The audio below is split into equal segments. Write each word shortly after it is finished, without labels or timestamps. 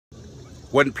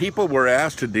When people were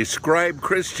asked to describe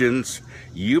Christians,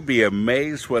 you'd be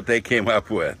amazed what they came up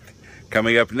with.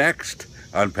 Coming up next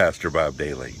on Pastor Bob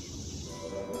Daily.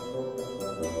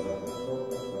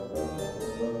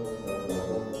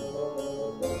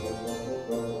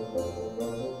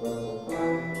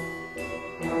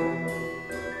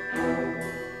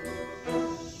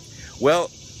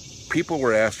 Well, people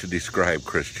were asked to describe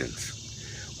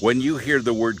Christians. When you hear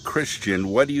the word Christian,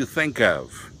 what do you think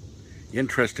of?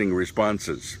 Interesting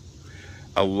responses.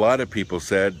 A lot of people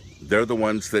said they're the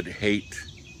ones that hate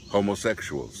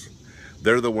homosexuals.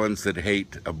 They're the ones that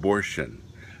hate abortion.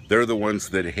 They're the ones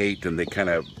that hate, and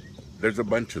there's a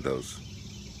bunch of those.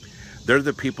 They're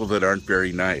the people that aren't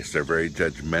very nice. They're very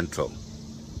judgmental.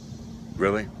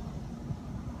 Really?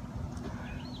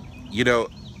 You know,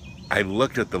 I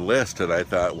looked at the list and I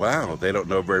thought, wow, they don't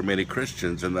know very many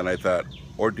Christians. And then I thought,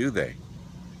 or do they?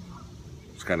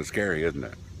 It's kind of scary, isn't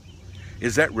it?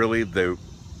 Is that really the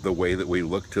way that we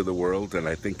look to the world? And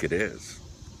I think it is.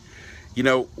 You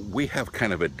know, we have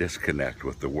kind of a disconnect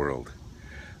with the world.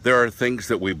 There are things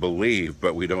that we believe,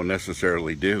 but we don't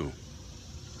necessarily do.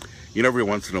 You know, every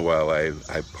once in a while I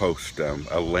post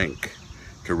a link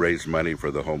to raise money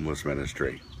for the homeless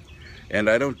ministry. And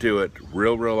I don't do it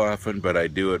real often, but I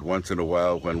do it once in a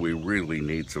while when we really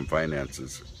need some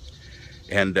finances.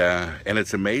 And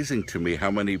it's amazing to me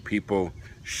how many people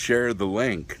share the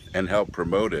link and help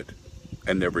promote it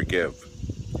and never give.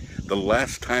 The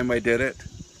last time I did it,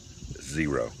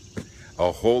 0.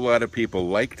 A whole lot of people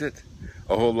liked it,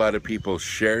 a whole lot of people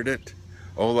shared it,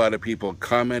 a whole lot of people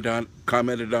commented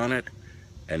on it,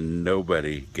 and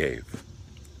nobody gave.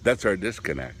 That's our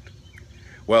disconnect.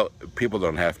 Well, people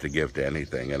don't have to give to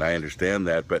anything, and I understand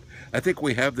that, but I think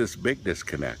we have this big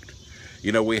disconnect.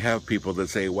 You know, we have people that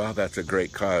say, wow, that's a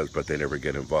great cause, but they never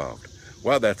get involved.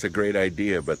 Wow, that's a great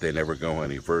idea, but they never go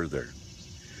any further.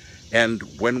 And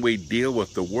when we deal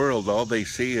with the world, all they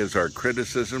see is our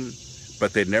criticism,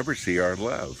 but they never see our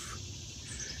love.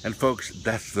 And folks,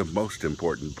 that's the most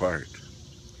important part.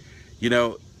 You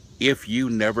know, if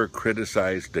you never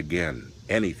criticized again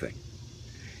anything,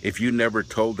 if you never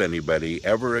told anybody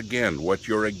ever again what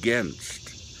you're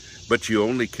against, but you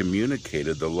only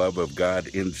communicated the love of God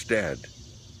instead,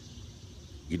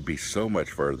 you'd be so much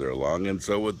further along, and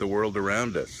so would the world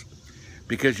around us.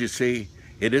 Because you see,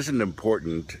 it isn't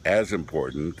as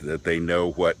important that they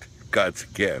know what God's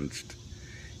against.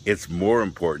 It's more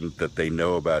important that they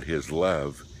know about His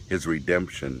love, His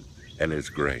redemption, and His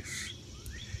grace.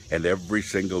 And every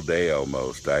single day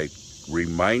almost, I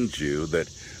remind you that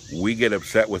we get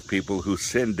upset with people who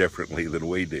sin differently than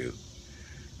we do.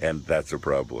 And that's a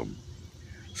problem.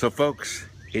 So folks,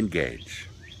 engage.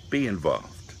 Be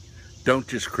involved. Don't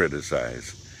just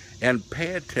criticize. And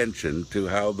pay attention to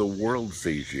how the world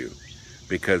sees you,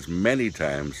 because many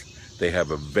times they have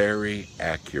a very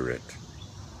accurate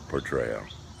portrayal.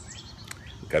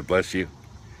 God bless you.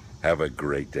 Have a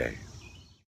great day.